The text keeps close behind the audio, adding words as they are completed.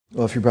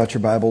Well, if you brought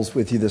your Bibles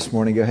with you this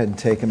morning, go ahead and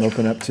take them,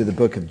 open up to the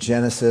book of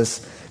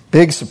Genesis.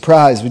 Big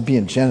surprise, we'd be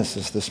in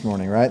Genesis this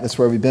morning, right? That's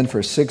where we've been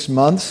for 6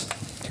 months,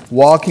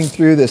 walking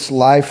through this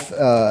life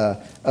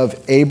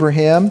of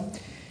Abraham.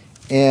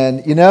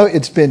 And, you know,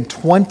 it's been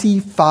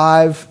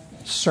 25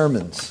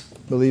 sermons,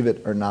 believe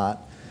it or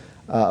not.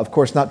 Of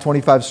course, not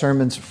 25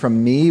 sermons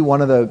from me.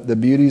 One of the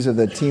beauties of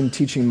the team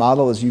teaching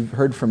model is you've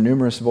heard from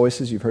numerous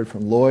voices. You've heard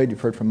from Lloyd, you've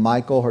heard from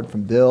Michael, heard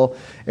from Bill,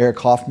 Eric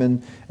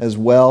Hoffman as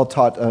well,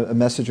 taught a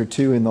message or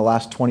two in the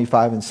last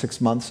 25 and 6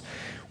 months.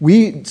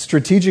 We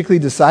strategically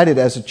decided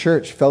as a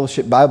church,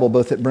 Fellowship Bible,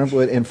 both at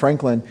Brentwood and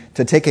Franklin,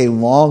 to take a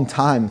long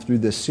time through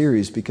this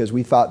series because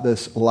we thought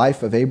this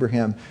life of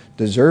Abraham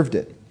deserved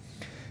it.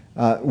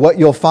 What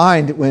you'll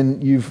find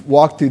when you've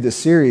walked through this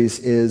series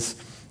is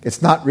it's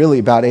not really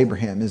about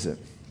Abraham, is it?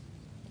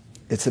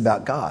 It's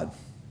about God.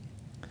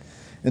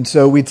 And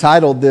so we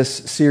titled this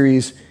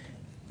series,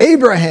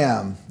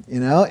 Abraham.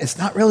 You know, it's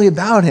not really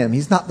about him.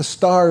 He's not the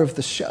star of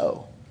the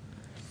show.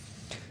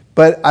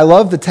 But I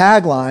love the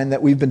tagline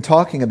that we've been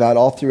talking about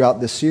all throughout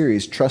this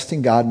series,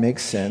 trusting God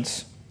makes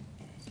sense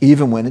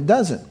even when it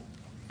doesn't.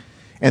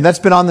 And that's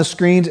been on the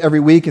screens every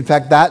week. In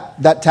fact,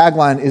 that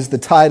tagline is the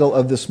title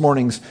of this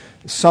morning's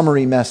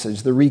summary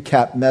message, the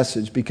recap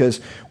message, because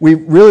we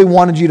really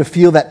wanted you to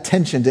feel that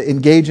tension, to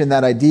engage in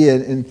that idea.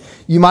 And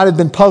you might have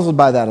been puzzled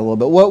by that a little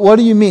bit. What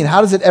do you mean?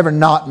 How does it ever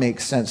not make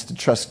sense to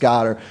trust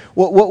God? Or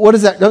what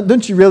is that?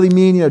 Don't you really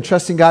mean, you know,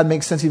 trusting God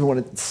makes sense even when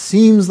it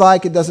seems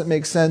like it doesn't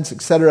make sense,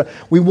 etc.?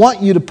 We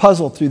want you to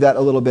puzzle through that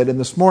a little bit. And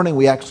this morning,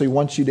 we actually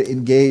want you to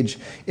engage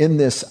in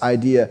this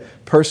idea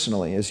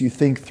personally as you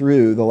think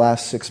through the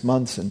last 6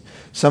 months. And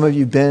some of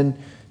you have been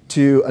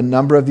to a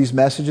number of these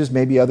messages.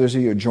 Maybe others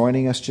of you are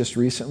joining us just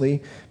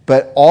recently.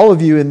 But all of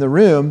you in the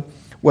room,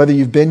 whether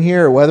you've been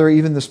here or whether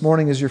even this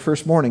morning is your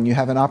first morning, you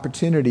have an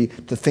opportunity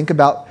to think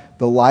about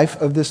the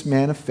life of this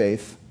man of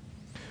faith,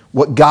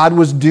 what God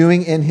was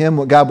doing in him,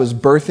 what God was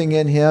birthing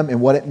in him, and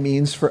what it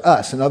means for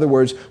us. In other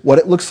words, what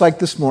it looks like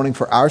this morning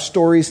for our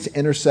stories to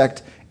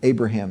intersect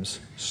Abraham's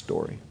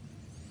story.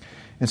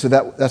 And so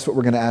that's what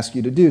we're going to ask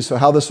you to do. So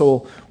how this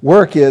will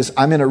work is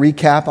I'm going to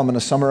recap, I'm going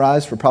to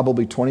summarize for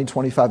probably 20,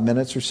 25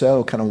 minutes or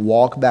so, kind of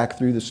walk back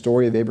through the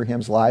story of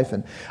Abraham's life.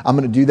 And I'm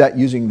going to do that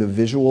using the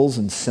visuals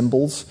and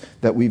symbols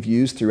that we've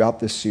used throughout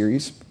this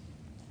series.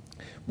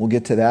 We'll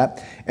get to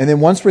that. And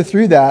then once we're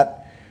through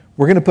that,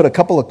 we're going to put a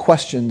couple of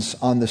questions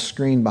on the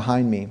screen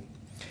behind me.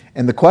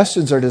 And the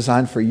questions are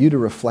designed for you to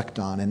reflect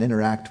on and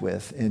interact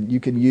with. And you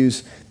can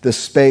use the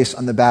space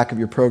on the back of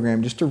your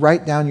program just to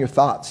write down your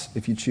thoughts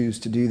if you choose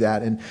to do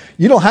that. And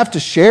you don't have to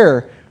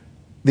share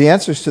the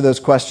answers to those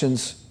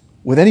questions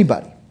with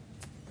anybody.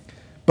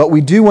 But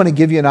we do want to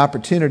give you an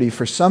opportunity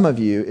for some of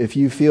you, if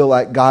you feel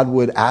like God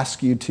would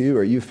ask you to,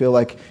 or you feel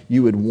like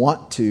you would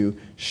want to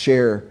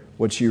share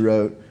what you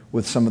wrote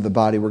with some of the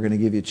body, we're going to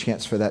give you a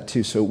chance for that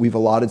too. So we've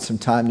allotted some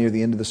time near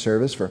the end of the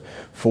service for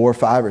 4 or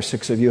 5 or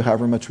 6 of you,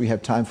 however much we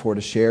have time for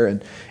to share.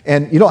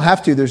 And you don't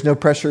have to, there's no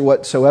pressure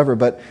whatsoever,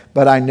 but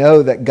I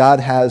know that God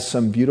has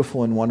some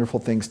beautiful and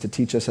wonderful things to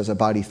teach us as a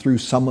body through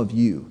some of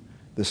you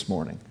this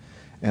morning.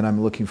 And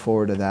I'm looking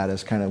forward to that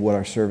as kind of what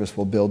our service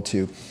will build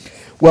to.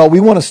 Well, we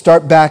want to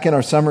start back in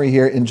our summary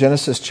here in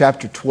Genesis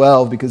chapter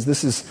 12, because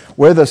this is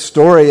where the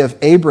story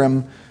of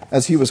Abram,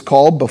 as he was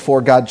called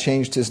before God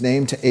changed his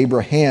name to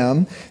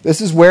Abraham.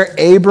 This is where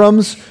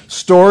Abram's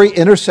story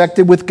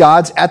intersected with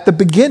God's at the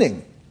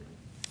beginning.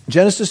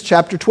 Genesis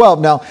chapter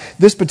 12. Now,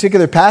 this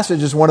particular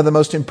passage is one of the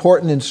most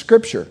important in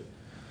Scripture.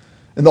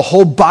 And the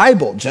whole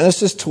Bible,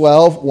 Genesis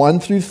 12, 1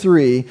 through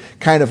 3,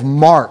 kind of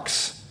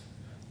marks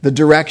the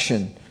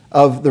direction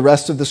of the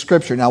rest of the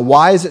Scripture. Now,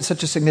 why is it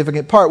such a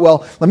significant part?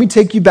 Well, let me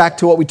take you back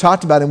to what we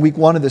talked about in week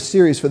 1 of this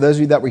series. For those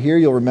of you that were here,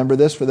 you'll remember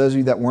this. For those of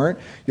you that weren't,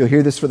 you'll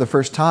hear this for the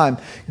first time.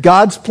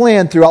 God's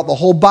plan throughout the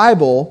whole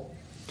Bible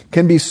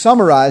can be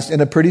summarized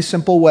in a pretty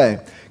simple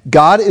way.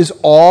 God is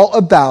all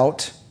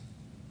about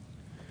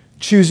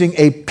choosing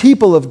a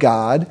people of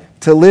God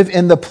to live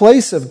in the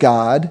place of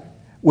God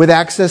with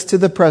access to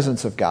the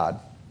presence of God.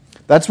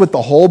 That's what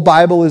the whole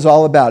Bible is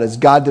all about, is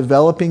God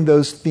developing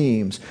those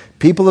themes.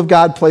 People of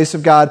God, place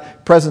of God,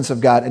 presence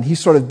of God. And he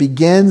sort of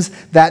begins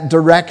that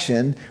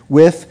direction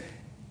with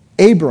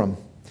Abram.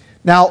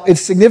 Now, it's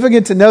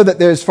significant to know that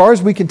there, as far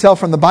as we can tell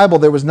from the Bible,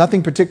 there was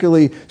nothing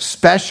particularly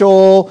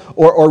special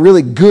or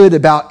really good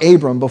about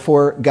Abram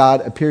before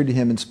God appeared to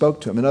him and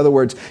spoke to him. In other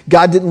words,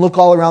 God didn't look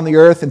all around the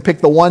earth and pick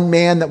the one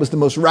man that was the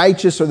most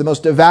righteous or the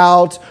most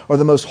devout or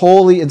the most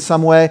holy in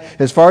some way.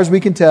 As far as we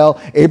can tell,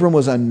 Abram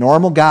was a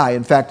normal guy.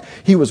 In fact,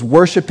 he was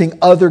worshiping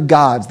other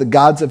gods, the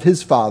gods of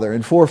his father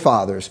and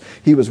forefathers.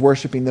 He was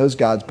worshiping those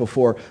gods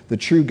before the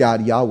true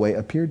God, Yahweh,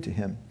 appeared to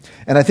him.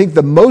 And I think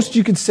the most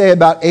you could say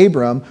about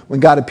Abram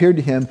when God appeared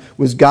to him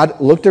was God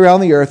looked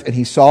around the earth and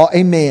he saw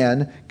a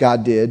man,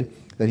 God did,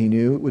 that he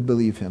knew would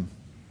believe him.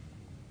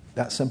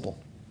 That simple.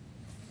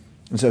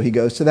 And so he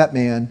goes to that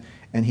man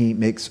and he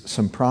makes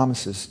some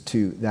promises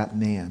to that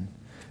man.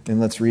 And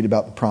let's read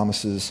about the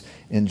promises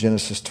in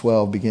Genesis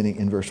 12, beginning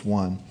in verse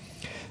 1.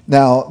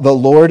 Now the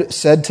Lord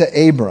said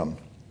to Abram,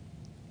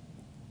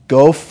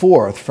 Go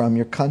forth from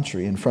your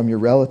country and from your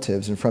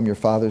relatives and from your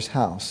father's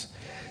house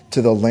to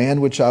the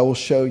land which I will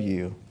show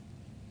you,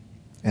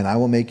 and I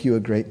will make you a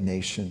great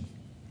nation.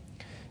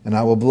 And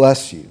I will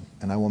bless you,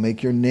 and I will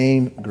make your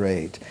name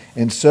great.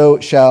 And so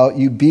shall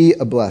you be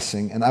a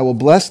blessing. And I will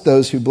bless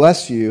those who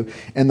bless you,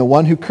 and the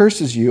one who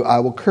curses you I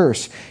will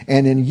curse.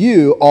 And in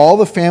you all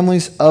the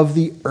families of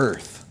the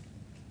earth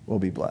will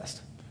be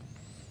blessed.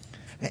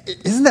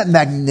 Isn't that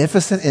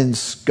magnificent in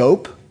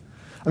scope?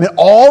 I mean,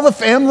 all the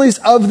families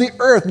of the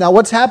earth. Now,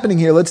 what's happening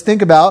here? Let's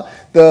think about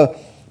the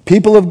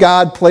people of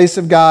God, place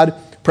of God,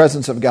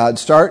 presence of God.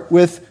 Start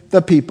with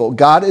the people.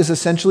 God is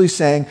essentially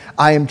saying,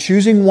 I am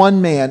choosing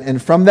one man, and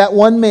from that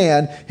one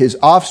man, his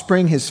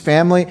offspring, his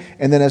family,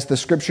 and then as the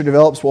scripture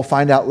develops, we'll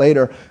find out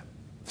later,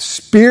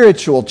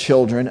 spiritual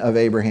children of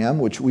Abraham,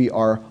 which we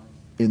are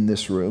in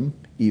this room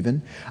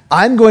even.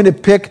 I'm going to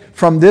pick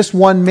from this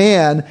one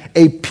man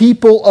a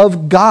people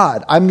of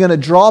God. I'm going to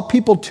draw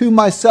people to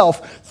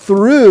myself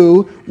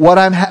through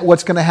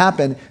what's going to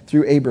happen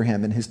through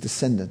Abraham and his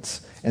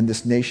descendants and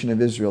this nation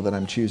of Israel that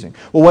I'm choosing.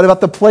 Well, what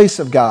about the place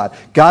of God?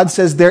 God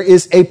says there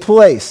is a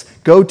place.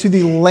 Go to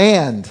the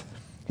land,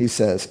 he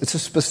says. It's a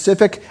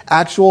specific,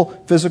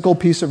 actual, physical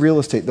piece of real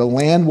estate. The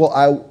land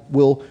I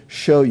will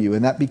show you,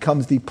 and that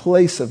becomes the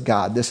place of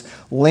God, this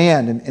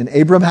land. And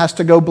Abram has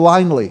to go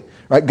blindly,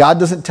 right? God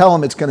doesn't tell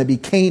him it's going to be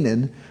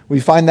Canaan. We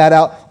find that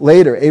out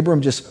later.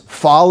 Abram just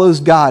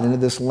follows God into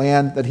this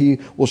land that he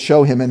will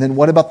show him. And then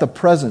what about the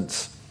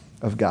presence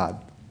of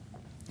God?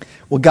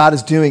 What God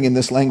is doing in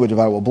this language of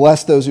I will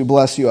bless those who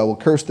bless you, I will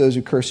curse those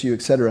who curse you,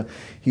 etc.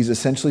 He's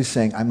essentially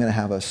saying, I'm going to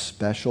have a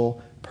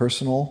special,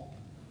 personal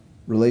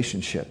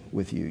relationship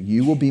with you.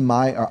 You will be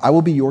I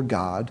will be your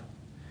God,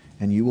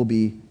 and you will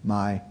be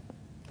my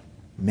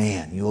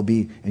man. You will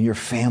be, and your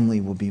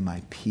family will be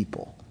my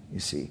people.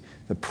 You see,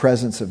 the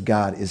presence of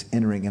God is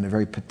entering in a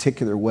very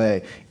particular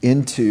way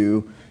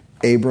into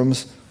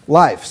Abram's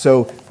life.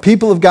 So,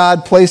 people of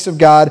God, place of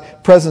God,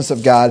 presence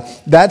of God.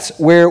 That's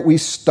where we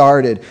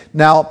started.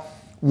 Now,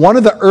 one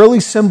of the early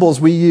symbols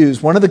we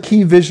use, one of the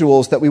key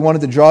visuals that we wanted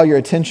to draw your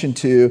attention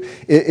to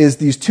is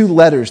these two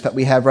letters that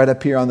we have right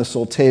up here on this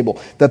little table.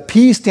 The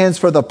P stands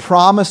for the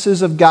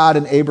promises of God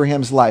in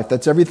Abraham's life.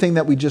 That's everything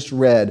that we just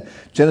read.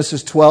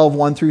 Genesis 12,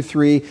 1 through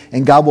 3,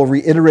 and God will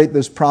reiterate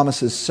those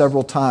promises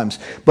several times.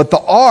 But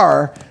the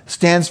R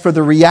stands for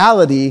the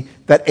reality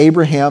that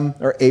Abraham,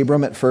 or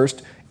Abram at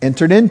first,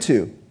 entered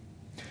into.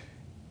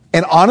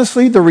 And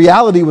honestly, the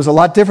reality was a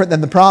lot different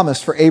than the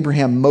promise for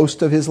Abraham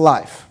most of his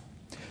life.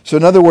 So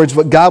in other words,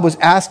 what God was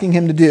asking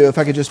him to do, if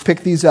I could just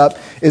pick these up,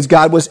 is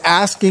God was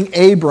asking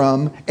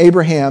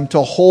Abraham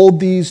to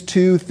hold these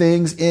two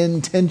things in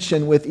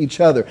tension with each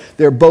other.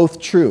 They're both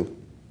true.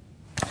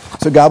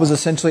 So God was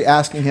essentially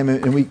asking him,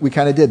 and we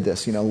kind of did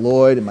this,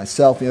 Lloyd and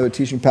myself and the other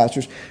teaching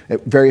pastors,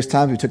 at various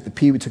times, we took the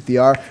P, we took the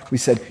R, we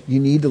said, you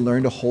need to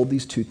learn to hold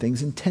these two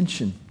things in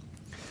tension.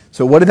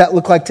 So what did that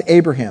look like to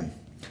Abraham?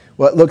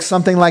 Well, it looks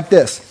something like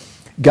this.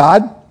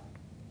 God,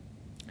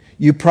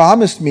 you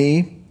promised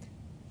me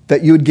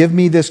that you would give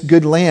me this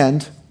good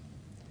land.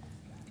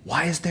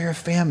 Why is there a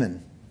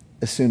famine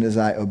as soon as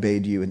I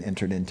obeyed you and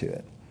entered into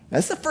it?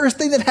 That's the first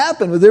thing that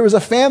happened. There was a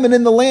famine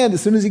in the land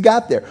as soon as he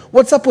got there.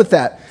 What's up with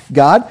that?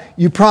 God,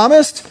 you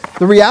promised.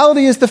 The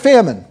reality is the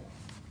famine.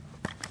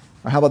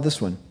 Or how about this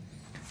one?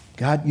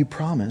 God, you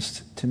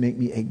promised to make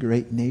me a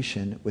great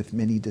nation with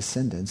many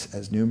descendants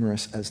as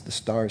numerous as the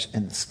stars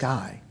in the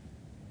sky.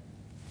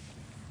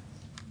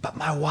 But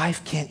my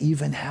wife can't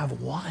even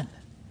have one.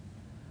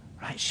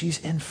 Right? She's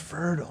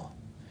infertile,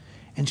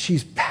 and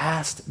she's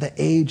past the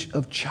age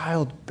of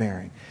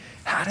childbearing.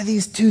 How do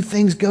these two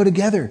things go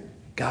together,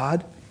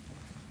 God?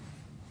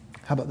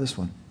 How about this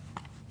one?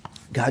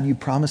 God, you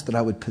promised that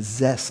I would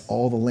possess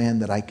all the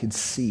land that I could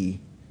see.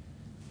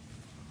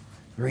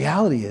 The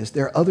reality is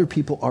there are other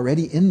people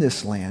already in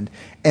this land,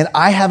 and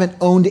I haven't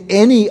owned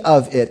any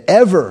of it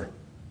ever.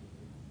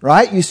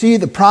 Right? You see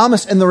the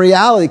promise and the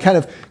reality kind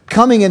of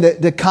coming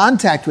into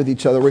contact with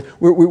each other.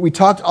 We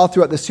talked all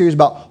throughout this series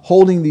about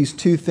holding these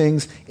two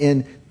things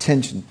in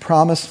tension,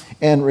 promise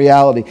and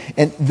reality.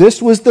 And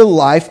this was the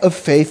life of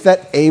faith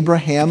that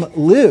Abraham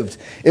lived.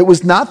 It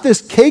was not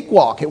this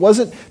cakewalk. It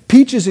wasn't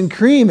peaches and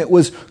cream. It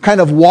was kind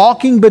of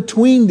walking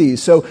between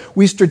these. So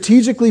we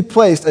strategically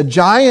placed a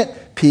giant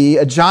P,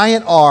 a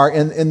giant R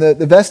in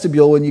the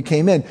vestibule when you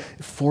came in,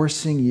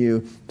 forcing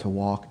you to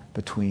walk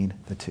between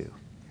the two.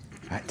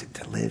 Right,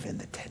 to live in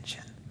the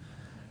tension.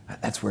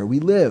 Right, that's where we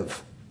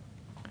live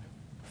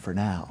for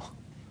now.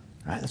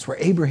 Right, that's where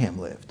Abraham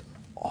lived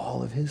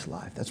all of his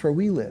life. That's where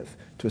we live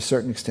to a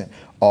certain extent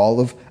all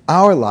of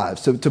our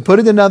lives. So to put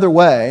it another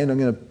way, and I'm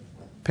going to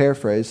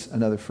paraphrase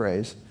another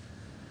phrase,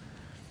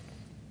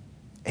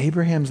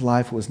 Abraham's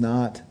life was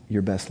not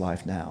your best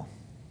life now.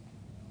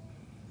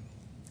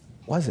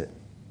 Was it?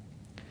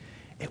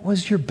 It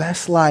was your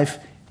best life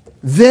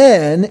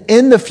then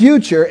in the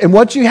future, and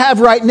what you have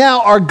right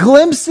now are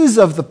glimpses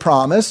of the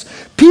promise,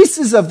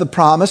 pieces of the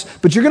promise,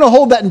 but you're going to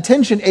hold that in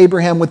tension,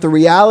 Abraham, with the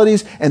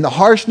realities and the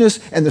harshness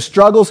and the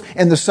struggles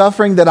and the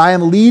suffering that I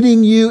am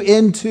leading you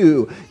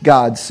into,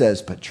 God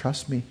says. But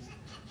trust me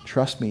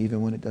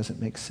even when it doesn't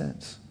make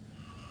sense.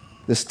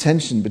 This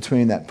tension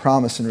between that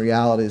promise and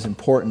reality is an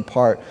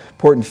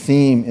important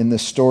theme in the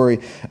story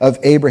of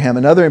Abraham.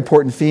 Another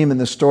important theme in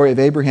the story of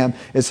Abraham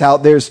is how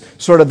there's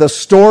sort of the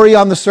story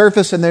on the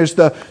surface and there's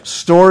the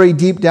story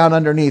deep down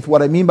underneath.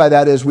 What I mean by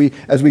that is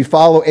as we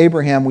follow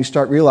Abraham, we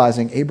start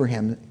realizing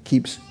Abraham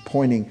keeps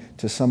pointing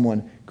to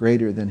someone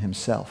greater than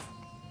himself.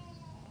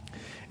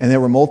 And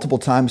there were multiple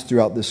times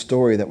throughout this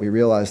story that we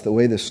realized the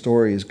way this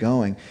story is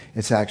going,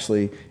 it's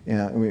actually,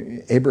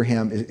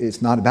 Abraham,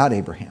 it's not about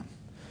Abraham.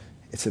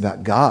 It's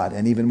about God,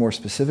 and even more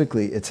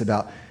specifically, it's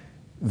about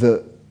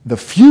the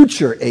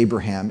future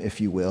Abraham, if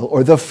you will,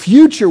 or the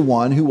future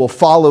one who will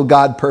follow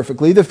God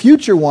perfectly, the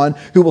future one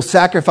who will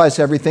sacrifice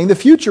everything, the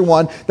future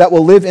one that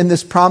will live in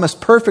this promise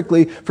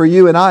perfectly for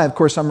you and I. Of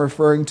course, I'm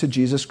referring to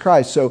Jesus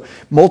Christ. So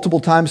multiple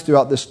times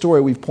throughout this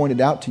story, we've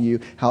pointed out to you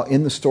how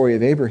in the story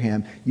of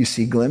Abraham, you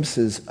see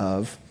glimpses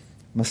of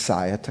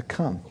Messiah to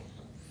come.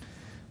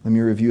 Let me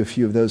review a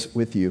few of those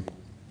with you.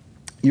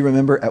 You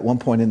remember at one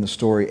point in the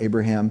story,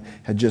 Abraham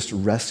had just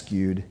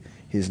rescued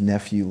his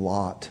nephew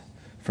Lot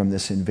from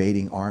this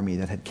invading army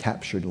that had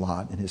captured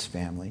Lot and his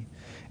family.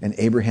 And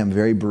Abraham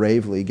very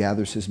bravely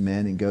gathers his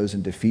men and goes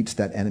and defeats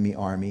that enemy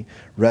army,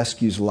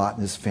 rescues Lot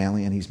and his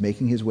family, and he's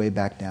making his way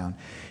back down.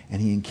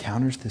 And he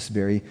encounters this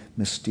very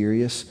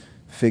mysterious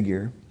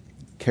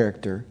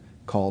character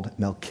called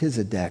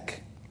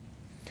Melchizedek.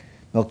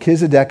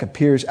 Melchizedek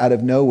appears out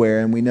of nowhere,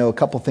 and we know a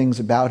couple things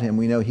about him.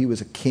 We know he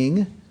was a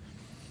king.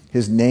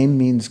 His name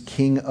means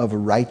King of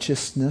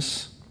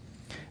Righteousness.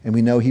 And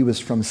we know he was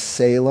from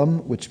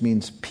Salem, which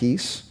means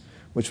peace,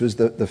 which was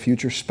the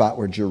future spot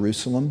where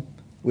Jerusalem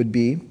would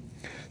be.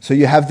 So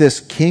you have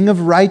this King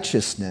of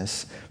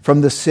Righteousness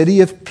from the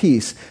city of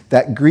peace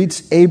that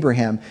greets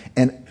Abraham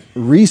and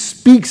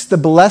re-speaks the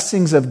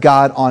blessings of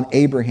God on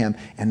Abraham.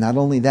 And not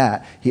only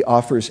that, he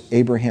offers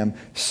Abraham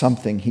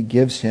something. He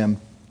gives him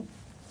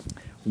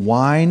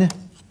wine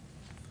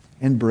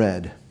and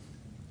bread.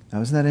 Now,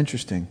 isn't that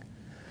interesting?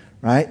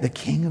 Right? The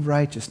King of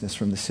Righteousness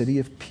from the city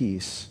of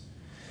peace,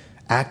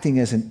 acting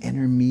as an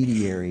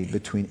intermediary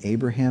between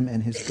Abraham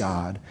and his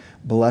God,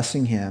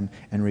 blessing him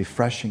and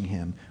refreshing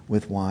him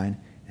with wine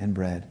and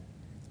bread.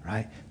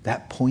 Right?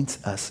 That points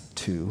us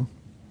to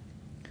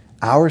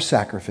our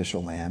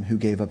sacrificial lamb who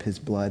gave up his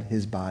blood,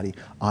 his body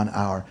on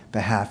our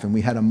behalf. And we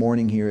had a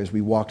morning here as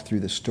we walked through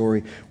the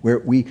story where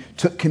we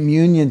took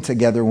communion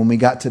together when we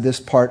got to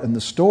this part in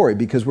the story,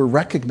 because we're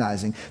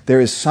recognizing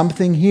there is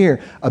something here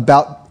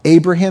about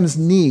Abraham's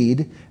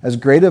need, as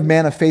great a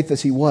man of faith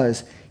as he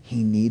was,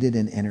 he needed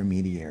an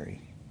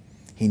intermediary.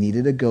 He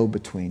needed a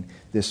go-between.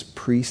 This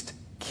priest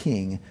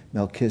king,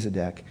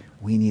 Melchizedek,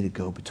 we need a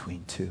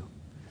go-between too.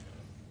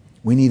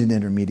 We need an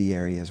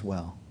intermediary as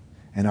well.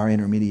 And our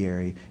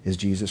intermediary is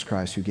Jesus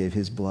Christ, who gave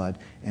his blood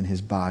and his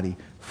body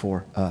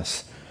for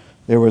us.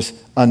 There was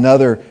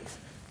another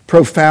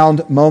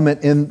profound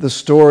moment in the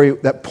story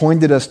that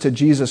pointed us to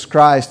Jesus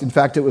Christ. In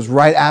fact, it was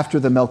right after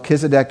the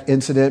Melchizedek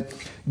incident.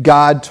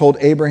 God told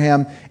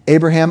Abraham,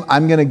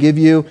 I'm going to give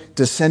you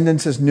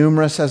descendants as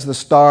numerous as the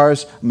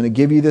stars. I'm going to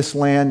give you this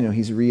land.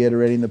 He's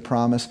reiterating the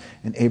promise.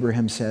 And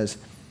Abraham says,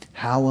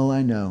 how will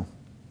I know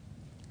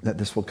that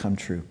this will come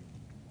true?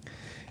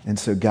 And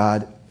so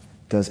God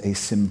does a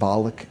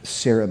symbolic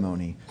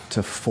ceremony to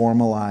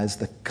formalize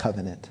the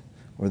covenant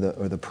or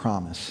the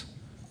promise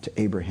to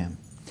Abraham.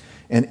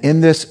 And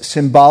in this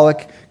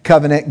symbolic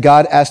covenant,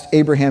 God asked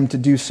Abraham to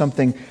do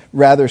something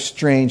rather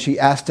strange. He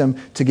asked him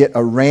to get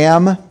a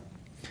ram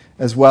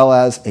as well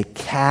as a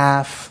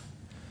calf,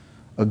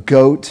 a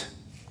goat,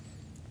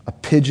 a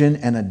pigeon,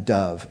 and a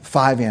dove.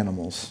 5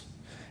 animals.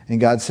 And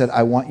God said,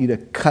 I want you to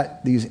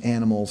cut these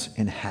animals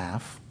in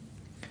half.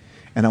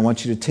 And I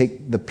want you to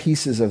take the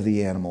pieces of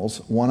the animals,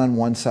 one on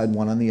one side,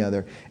 one on the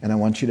other, and I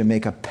want you to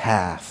make a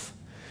path.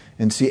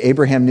 And see,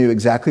 Abraham knew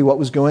exactly what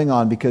was going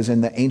on, because in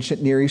the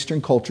ancient Near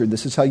Eastern culture,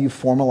 this is how you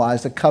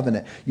formalized a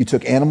covenant. You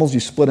took animals, you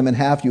split them in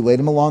half, you laid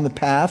them along the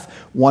path,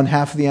 one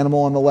half of the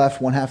animal on the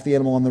left, one half of the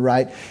animal on the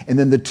right, and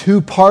then the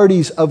two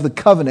parties of the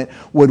covenant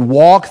would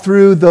walk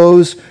through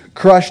those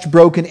crushed,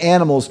 broken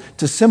animals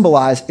to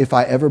symbolize, if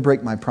I ever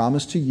break my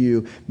promise to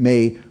you,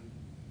 may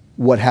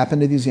what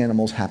happened to these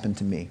animals happen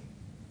to me.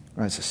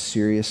 Right, it's a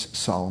serious,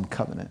 solemn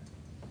covenant.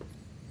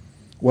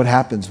 What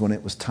happens when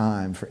it was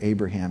time for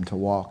Abraham to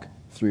walk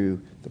through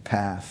the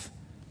path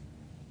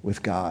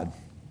with God?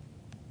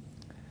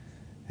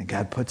 And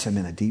God puts him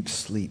in a deep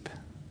sleep.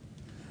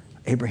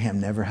 Abraham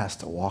never has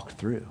to walk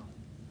through.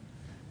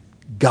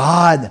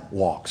 God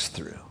walks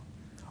through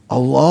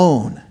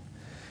alone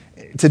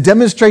to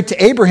demonstrate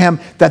to Abraham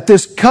that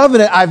this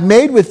covenant I've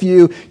made with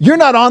you, you're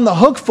not on the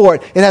hook for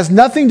it. It has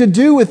nothing to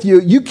do with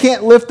you. You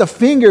can't lift a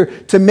finger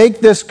to make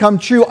this come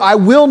true. I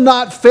will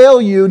not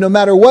fail you no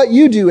matter what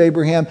you do,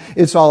 Abraham.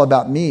 It's all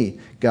about me,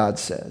 God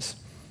says.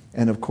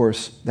 And of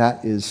course,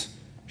 that is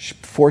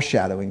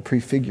foreshadowing,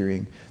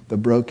 prefiguring the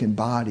broken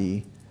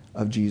body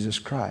of Jesus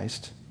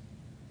Christ,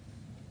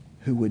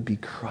 who would be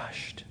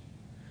crushed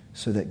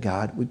so that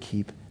God would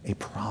keep a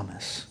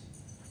promise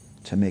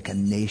to make a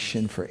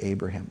nation for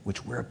Abraham,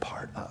 which we're a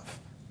part of,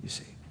 you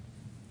see.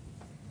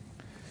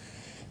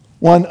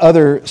 One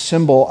other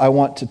symbol I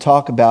want to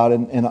talk about,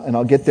 and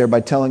I'll get there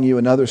by telling you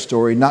another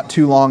story. Not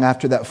too long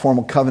after that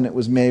formal covenant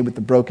was made with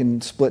the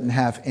broken, split in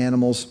half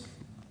animals,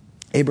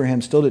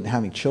 Abraham still didn't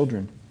have any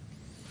children.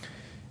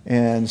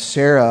 And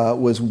Sarah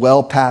was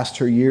well past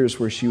her years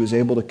where she was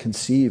able to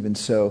conceive. And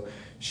so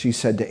she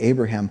said to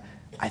Abraham,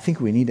 I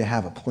think we need to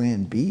have a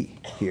plan B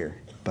here,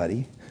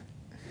 buddy.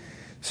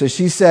 So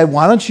she said,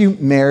 why don't you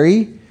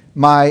marry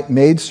my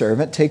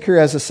maidservant, take her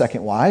as a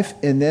second wife,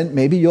 and then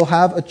maybe you'll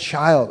have a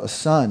child, a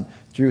son,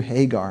 through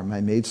Hagar, my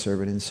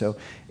maidservant. And so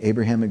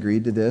Abraham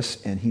agreed to this,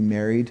 and he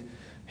married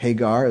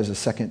Hagar as a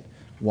second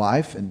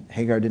wife. And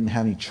Hagar didn't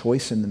have any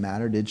choice in the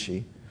matter, did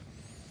she?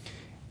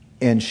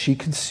 And she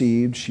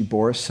conceived, she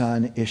bore a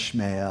son,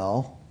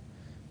 Ishmael,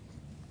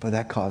 but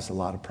that caused a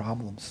lot of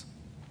problems.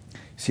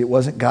 See, it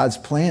wasn't God's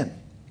plan.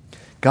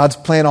 God's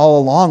plan all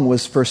along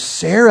was for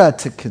Sarah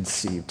to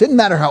conceive. Didn't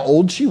matter how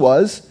old she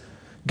was.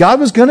 God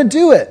was going to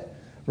do it,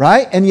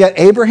 right? And yet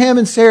Abraham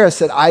and Sarah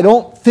said, I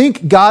don't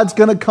think God's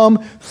going to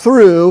come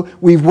through.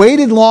 We've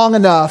waited long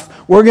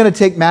enough. We're going to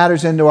take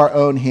matters into our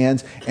own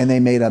hands. And they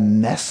made a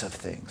mess of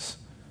things,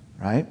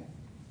 right?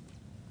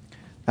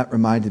 That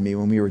reminded me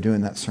when we were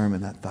doing that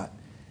sermon, I thought,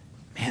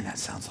 man, that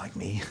sounds like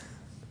me.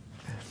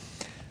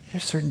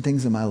 There's certain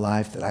things in my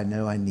life that I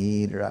know I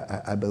need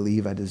or I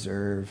believe I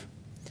deserve.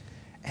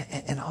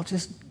 And I'll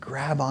just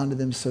grab onto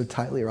them so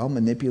tightly, or I'll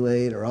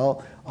manipulate, or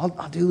I'll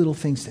do little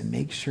things to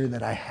make sure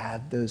that I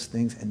have those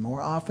things. And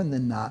more often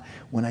than not,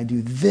 when I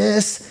do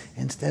this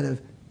instead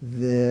of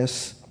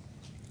this,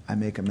 I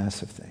make a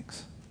mess of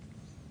things.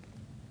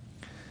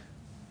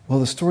 Well,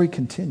 the story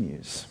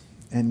continues,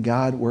 and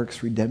God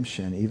works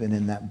redemption even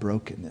in that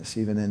brokenness,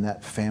 even in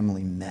that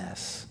family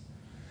mess.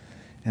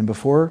 And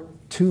before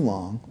too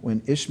long,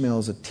 when Ishmael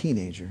is a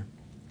teenager,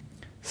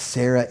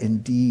 Sarah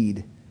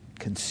indeed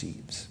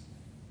conceives.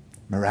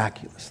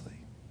 Miraculously.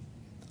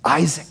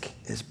 Isaac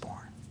is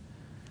born.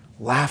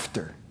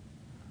 Laughter.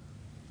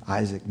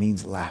 Isaac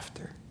means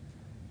laughter.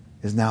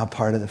 Is now a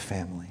part of the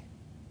family.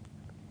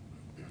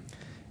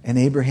 And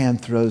Abraham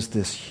throws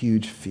this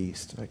huge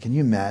feast. Can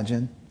you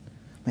imagine?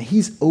 I mean,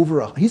 he's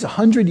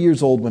 100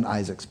 years old when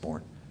Isaac's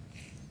born.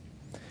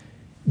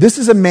 This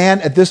is a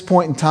man at this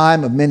point in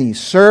time of many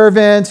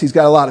servants. He's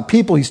got a lot of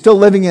people. He's still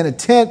living in a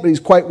tent, but he's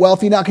quite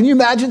wealthy now. Can you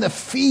imagine the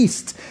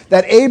feast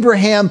that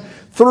Abraham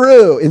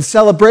through in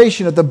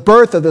celebration of the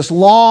birth of this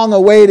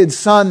long-awaited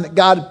son that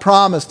God had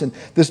promised and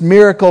this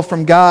miracle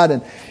from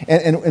God.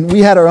 And we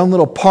had our own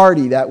little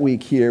party that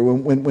week here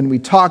when we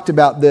talked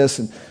about this.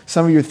 And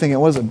some of you are thinking,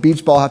 what does a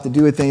beach ball have to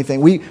do with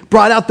anything? We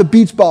brought out the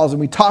beach balls and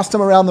we tossed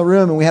them around the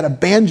room, and we had a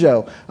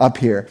banjo up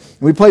here.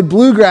 And we played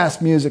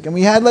bluegrass music, and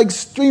we had like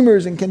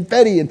streamers and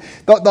confetti. And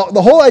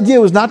the whole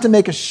idea was not to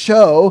make a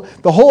show.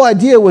 The whole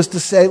idea was to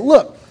say,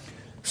 look,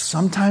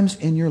 sometimes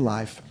in your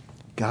life,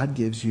 God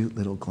gives you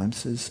little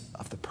glimpses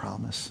of the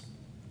promise.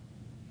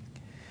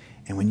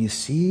 And when you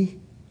see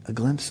a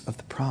glimpse of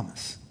the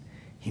promise,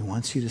 He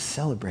wants you to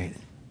celebrate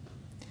it.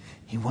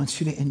 He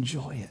wants you to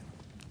enjoy it.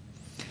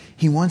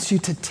 He wants you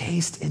to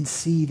taste and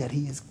see that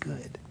He is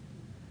good.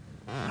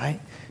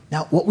 Right?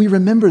 Now, what we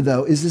remember,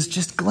 though, is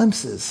just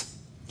glimpses.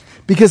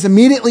 Because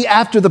immediately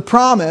after the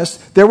promise,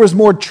 there was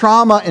more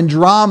trauma and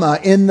drama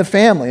in the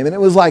family. I mean, it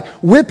was like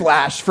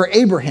whiplash for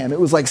Abraham. It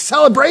was like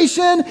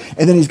celebration,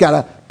 and then he's got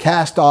to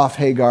cast off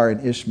Hagar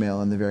and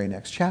Ishmael in the very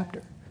next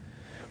chapter.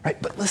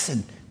 Right? But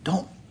listen,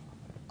 don't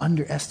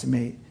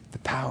underestimate the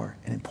power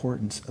and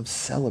importance of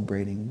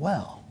celebrating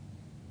well.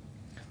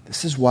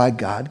 This is why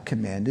God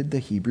commanded the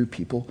Hebrew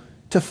people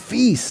to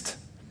feast,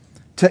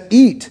 to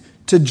eat,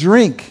 to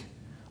drink.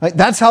 Right?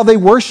 That's how they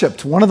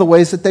worshiped. One of the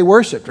ways that they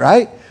worshiped,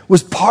 right?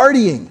 Was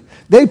partying.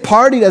 They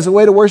partied as a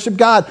way to worship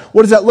God.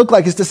 What does that look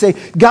like? Is to say,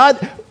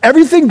 God,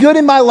 everything good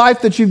in my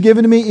life that you've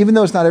given to me, even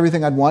though it's not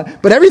everything I'd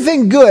want, but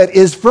everything good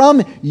is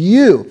from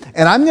you.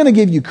 And I'm going to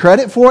give you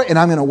credit for it, and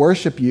I'm going to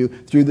worship you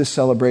through this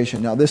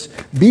celebration. Now, this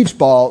beach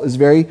ball is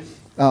very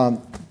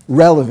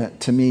relevant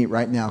to me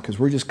right now because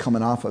we're just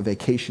coming off a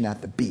vacation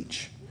at the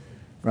beach.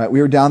 Right?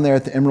 We were down there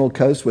at the Emerald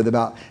Coast with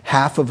about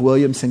half of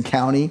Williamson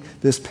County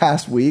this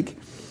past week.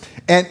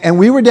 And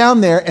we were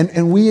down there,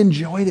 and we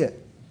enjoyed it.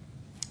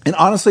 And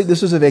honestly,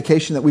 this was a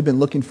vacation that we've been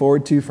looking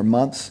forward to for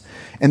months.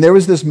 And there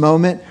was this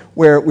moment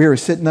where we were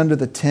sitting under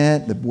the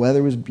tent. The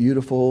weather was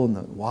beautiful and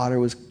the water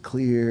was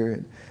clear.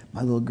 And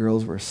my little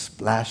girls were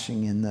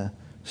splashing in the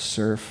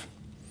surf.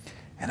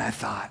 And I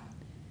thought,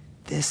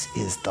 this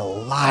is the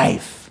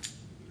life.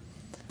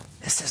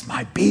 This is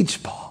my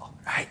beach ball,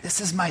 right? This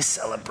is my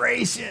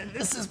celebration.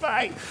 This is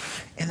my...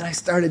 And then I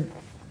started,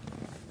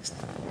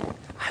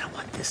 I don't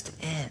want this to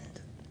end.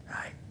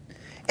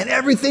 And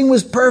everything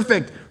was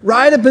perfect,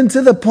 right up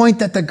until the point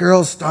that the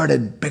girls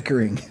started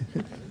bickering.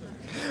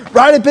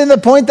 Right up in the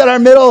point that our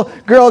middle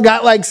girl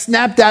got like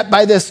snapped at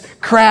by this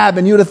crab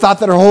and you would have thought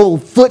that her whole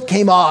foot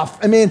came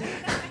off. I mean,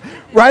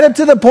 right up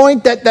to the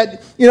point that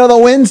the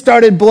wind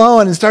started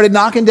blowing and started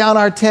knocking down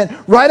our tent.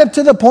 Right up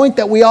to the point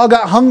that we all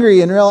got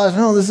hungry and realized,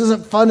 no, this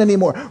isn't fun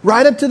anymore.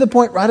 Right up to the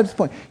point.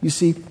 You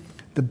see,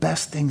 the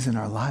best things in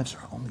our lives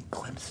are only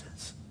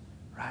glimpses,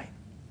 right?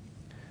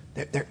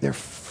 They're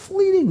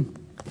fleeting.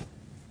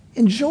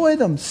 Enjoy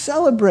them,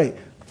 celebrate.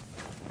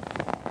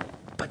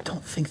 But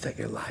don't think that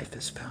your life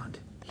is found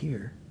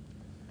here,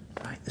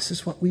 right? This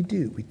is what we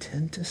do. We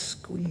tend to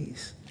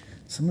squeeze.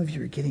 Some of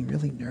you are getting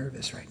really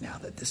nervous right now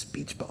that this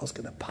beach ball is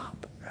going to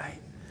pop, right?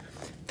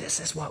 This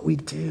is what we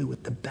do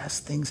with the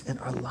best things in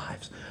our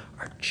lives.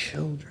 Our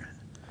children,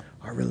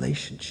 our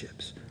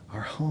relationships,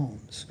 our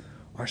homes,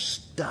 our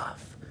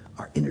stuff,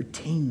 our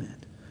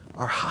entertainment,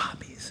 our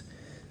hobbies.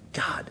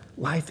 God,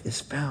 life is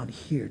found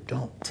here.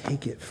 Don't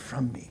take it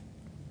from me.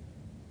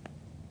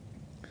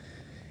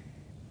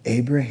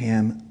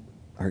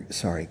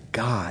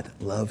 God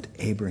loved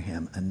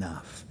Abraham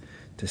enough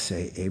to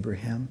say,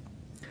 Abraham,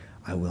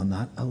 I will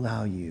not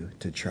allow you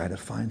to try to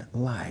find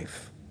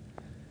life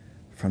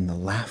from the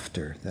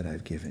laughter that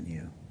I've given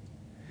you.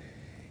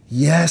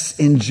 Yes,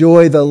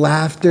 enjoy the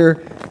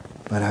laughter,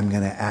 but I'm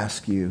going to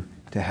ask you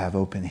to have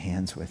open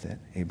hands with it,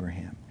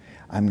 Abraham.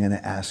 I'm going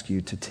to ask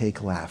you to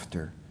take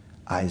laughter,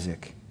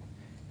 Isaac,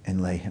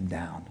 and lay him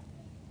down.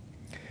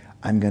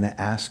 I'm going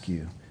to ask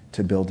you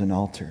to build an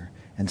altar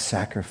and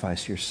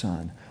sacrifice your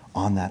son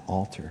on that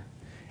altar.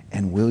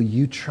 And will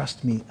you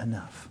trust me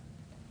enough,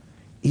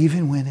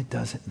 even when it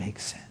doesn't make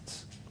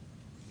sense?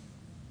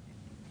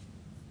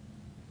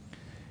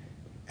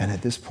 And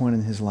at this point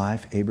in his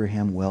life,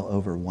 Abraham, well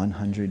over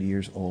 100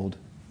 years old,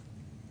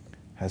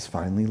 has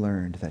finally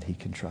learned that he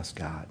can trust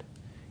God,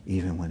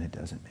 even when it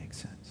doesn't make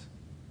sense.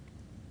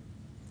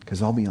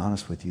 Because I'll be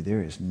honest with you,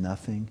 there is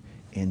nothing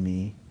in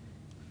me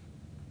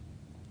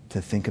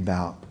to think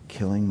about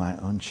killing my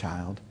own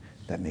child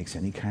that makes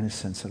any kind of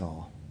sense at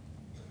all.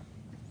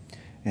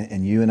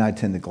 And you and I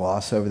tend to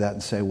gloss over that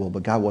and say, well,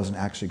 but God wasn't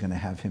actually going to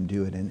have him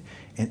do it.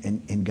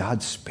 And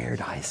God spared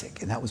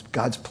Isaac. And that was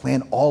God's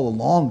plan all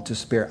along, to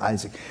spare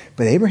Isaac.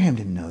 But Abraham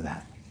didn't know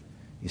that,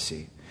 you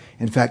see.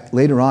 In fact,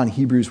 later on,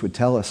 Hebrews would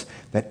tell us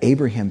that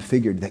Abraham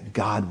figured that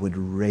God would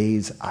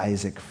raise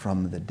Isaac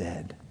from the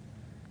dead.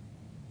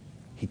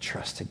 He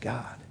trusted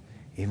God,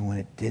 even when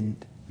it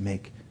didn't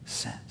make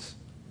sense.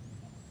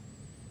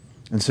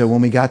 And so when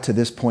we got to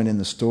this point in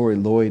the story,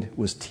 Lloyd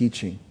was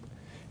teaching.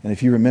 And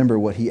if you remember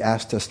what he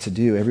asked us to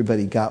do,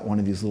 everybody got one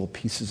of these little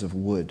pieces of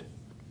wood.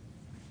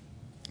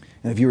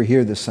 And if you were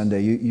here this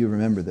Sunday, you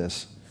remember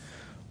this.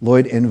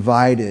 Lloyd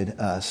invited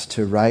us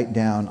to write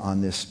down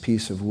on this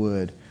piece of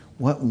wood,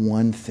 what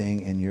one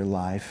thing in your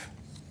life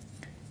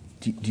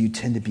do you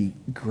tend to be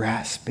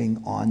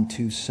grasping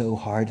onto so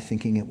hard,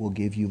 thinking it will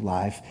give you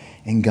life?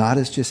 And God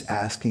is just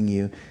asking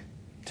you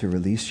to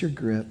release your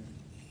grip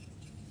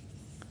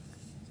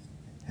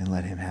and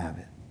let him have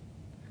it.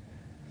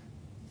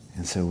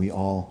 And so we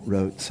all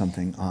wrote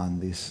something on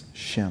this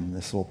shem,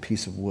 this little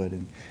piece of wood,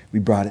 and we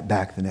brought it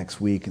back the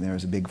next week, and there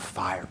was a big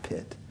fire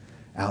pit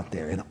out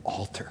there, an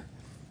altar,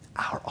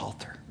 our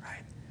altar,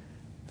 right?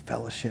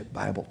 Fellowship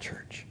Bible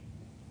Church,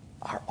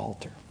 our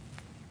altar.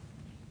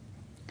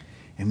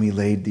 And we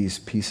laid these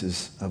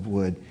pieces of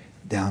wood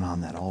down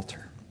on that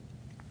altar,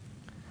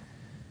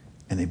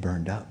 and they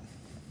burned up.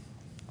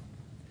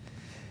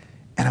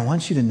 And I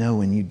want you to know,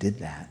 when you did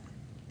that,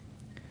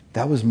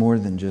 that was more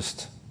than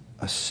just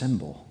a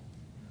symbol.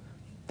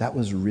 That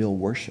was real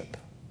worship.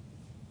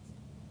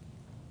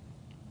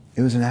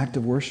 It was an act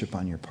of worship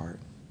on your part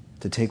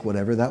to take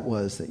whatever that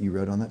was that you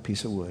wrote on that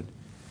piece of wood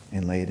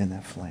and lay it in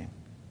that flame.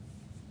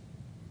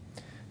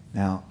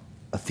 Now,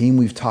 a theme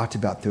we've talked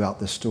about throughout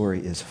this story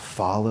is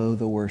follow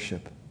the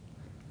worship.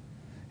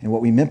 And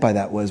what we meant by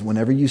that was,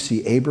 whenever you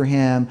see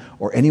Abraham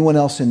or anyone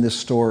else in this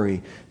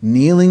story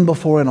kneeling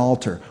before an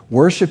altar,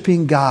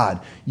 worshiping God,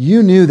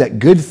 you knew that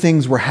good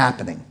things were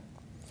happening.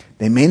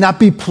 They may not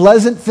be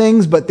pleasant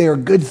things, but they are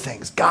good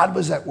things. God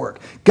was at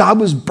work. God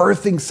was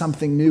birthing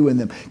something new in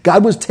them.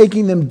 God was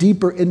taking them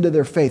deeper into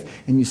their faith.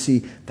 And you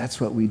see, that's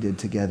what we did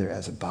together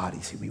as a body.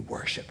 See, we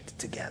worshiped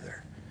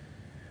together.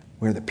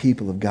 Where the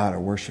people of God are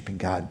worshiping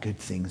God, good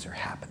things are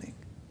happening.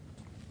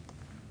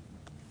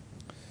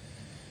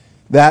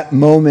 That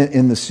moment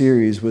in the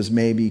series was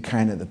maybe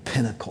kind of the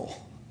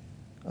pinnacle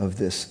of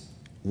this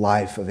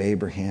life of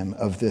Abraham,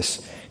 of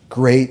this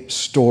great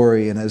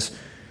story. And as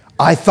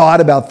I thought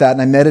about that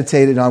and I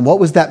meditated on what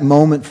was that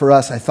moment for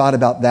us, I thought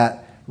about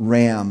that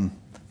ram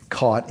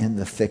caught in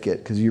the thicket.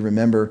 Because you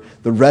remember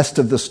the rest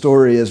of the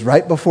story is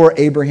right before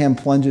Abraham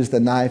plunges the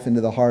knife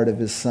into the heart of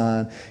his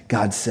son,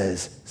 God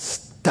says,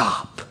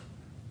 stop.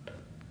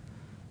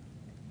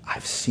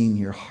 I've seen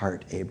your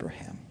heart,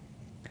 Abraham,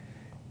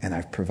 and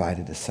I've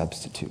provided a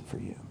substitute for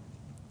you.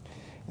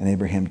 And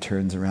Abraham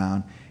turns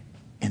around,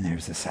 and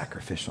there's a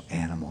sacrificial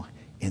animal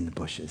in the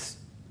bushes,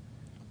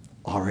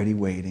 already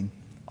waiting,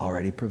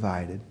 already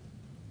provided.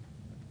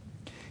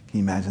 Can you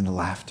imagine the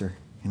laughter?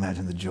 Can you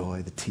imagine the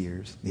joy, the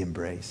tears, the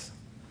embrace?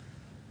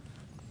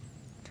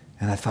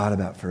 And I thought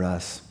about for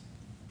us,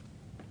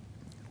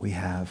 we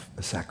have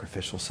a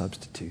sacrificial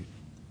substitute.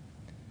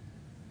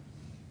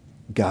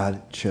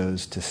 God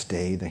chose to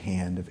stay the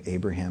hand of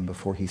Abraham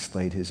before he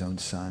slayed his own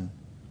son.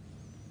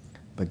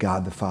 But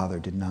God the Father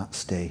did not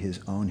stay his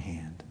own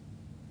hand.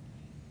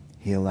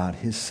 He allowed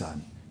his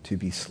son to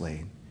be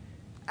slain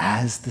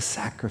as the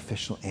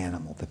sacrificial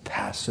animal, the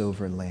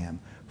Passover lamb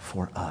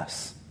for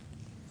us.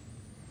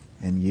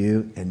 And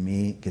you and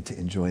me get to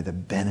enjoy the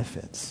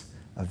benefits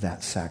of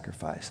that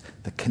sacrifice,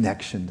 the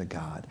connection to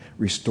God,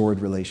 restored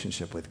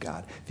relationship with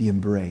God, the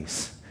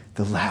embrace,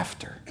 the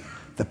laughter,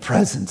 the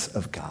presence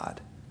of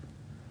God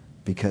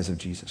because of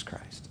Jesus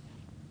Christ.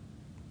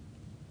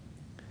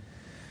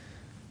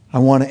 I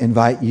want to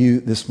invite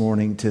you this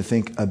morning to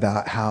think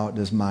about how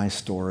does my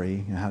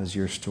story, how does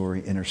your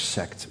story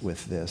intersect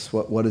with this?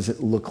 What does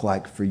it look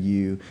like for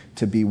you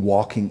to be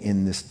walking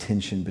in this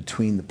tension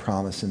between the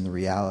promise and the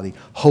reality,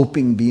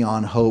 hoping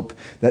beyond hope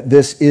that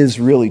this is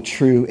really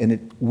true and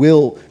it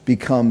will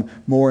become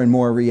more and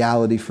more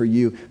reality for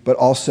you, but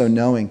also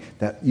knowing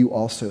that you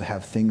also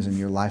have things in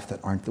your life that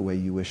aren't the way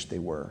you wish they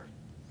were.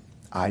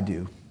 I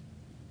do.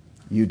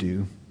 You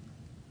do.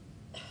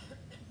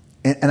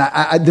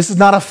 And this is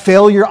not a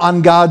failure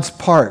on God's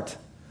part,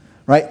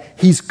 right?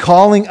 He's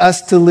calling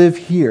us to live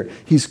here.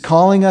 He's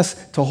calling us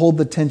to hold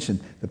the tension,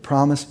 the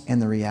promise and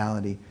the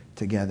reality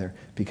together,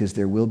 because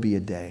there will be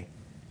a day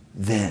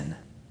then,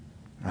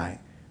 right,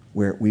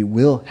 where we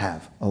will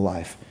have a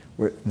life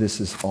where this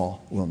is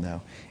all we'll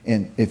know.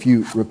 And if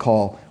you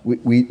recall,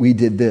 we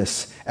did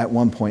this at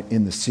one point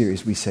in the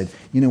series. We said,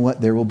 you know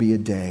what? There will be a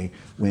day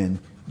when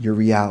your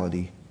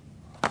reality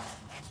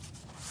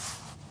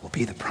will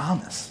be the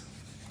promise.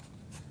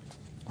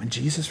 When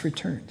Jesus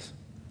returns,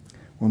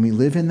 when we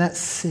live in that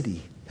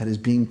city that is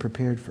being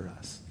prepared for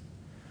us,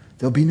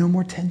 there'll be no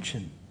more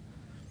tension.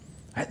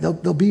 Right?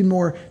 There'll be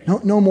more,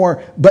 no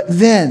more, but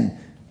then,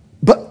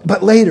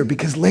 but later,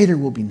 because later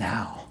will be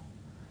now,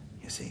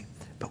 you see.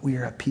 But we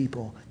are a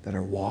people that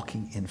are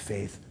walking in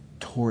faith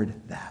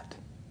toward that.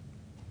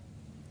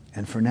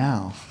 And for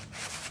now,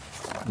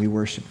 we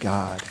worship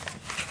God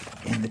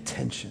in the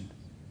tension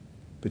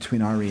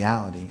between our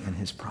reality and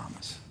his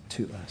promise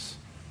to us.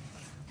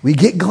 We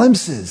get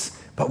glimpses,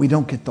 but we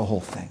don't get the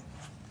whole thing.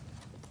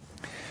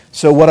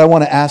 So what I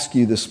want to ask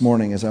you this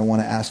morning is I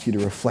want to ask you to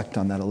reflect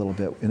on that a little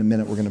bit. In a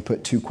minute, we're going to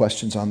put 2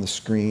 questions on the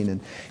screen. And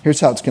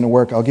here's how it's going to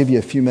work. I'll give you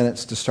a few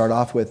minutes to start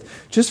off with.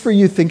 Just for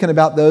you thinking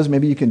about those,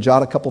 maybe you can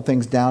jot a couple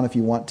things down if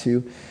you want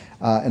to.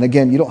 And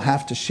again, you don't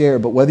have to share,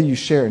 but whether you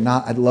share or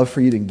not, I'd love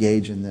for you to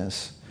engage in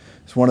this.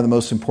 It's one of the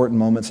most important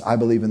moments, I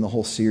believe, in the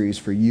whole series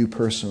for you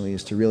personally,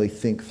 is to really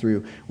think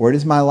through, where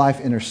does my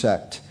life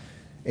intersect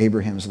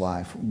Abraham's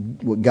life,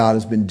 what God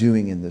has been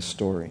doing in this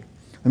story.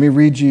 Let me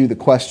read you the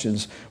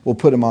questions. We'll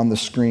put them on the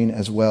screen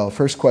as well.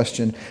 First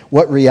question,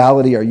 what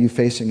reality are you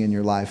facing in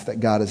your life that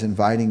God is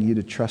inviting you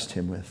to trust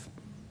him with?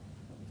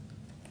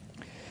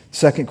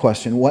 Second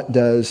question, what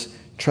does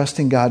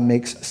trusting God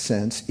makes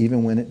sense,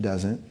 even when it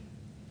doesn't,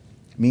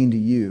 mean to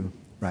you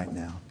right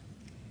now?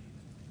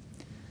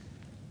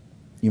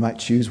 You might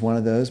choose one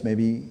of those.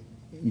 Maybe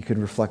you could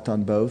reflect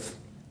on both.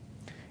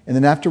 And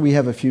then after we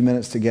have a few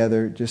minutes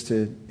together just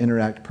to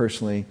interact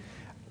personally,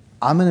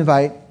 I'm going to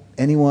invite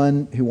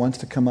anyone who wants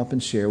to come up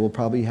and share. We'll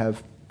probably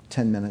have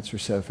 10 minutes or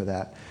so for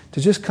that, to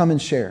just come and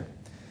share.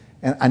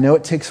 And I know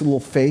it takes a little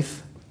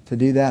faith to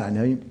do that. I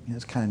know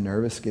it's kind of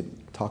nervous to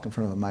talk in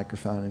front of a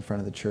microphone in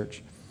front of the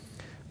church.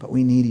 But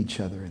we need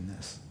each other in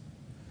this.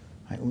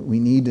 Right? We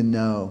need to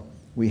know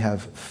we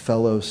have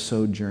fellow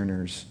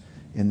sojourners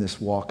in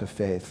this walk of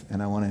faith.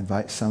 And I want to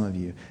invite some of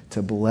you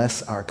to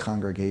bless our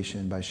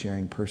congregation by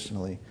sharing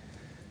personally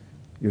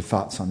your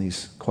thoughts on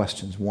these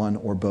questions, one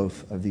or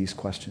both of these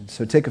questions.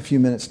 So take a few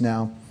minutes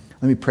now.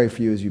 Let me pray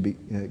for you as you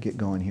get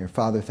going here.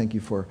 Father, thank you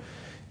for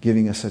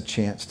giving us a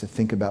chance to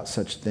think about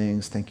such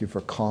things. Thank you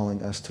for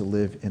calling us to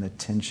live in a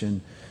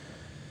tension.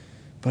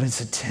 But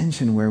it's a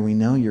tension where we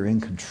know you're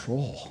in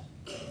control.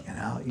 You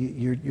know,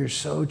 you're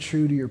so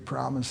true to your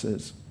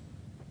promises.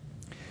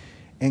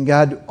 And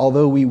God,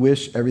 although we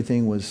wish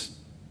everything was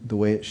the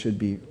way it should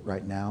be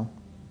right now,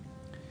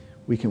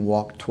 we can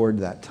walk toward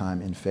that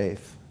time in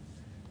faith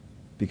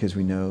because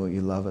we know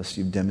you love us.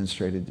 You've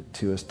demonstrated it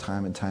to us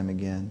time and time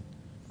again.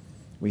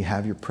 We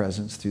have your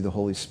presence through the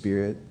Holy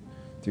Spirit,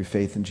 through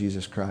faith in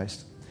Jesus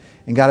Christ.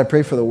 And God, I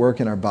pray for the work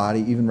in our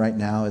body, even right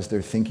now as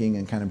they're thinking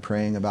and kind of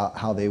praying about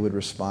how they would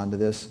respond to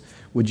this.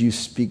 Would you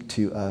speak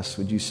to us?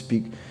 Would you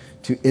speak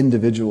to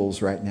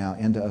individuals right now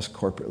and to us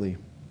corporately?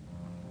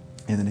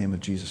 In the name of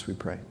Jesus we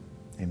pray.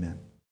 Amen.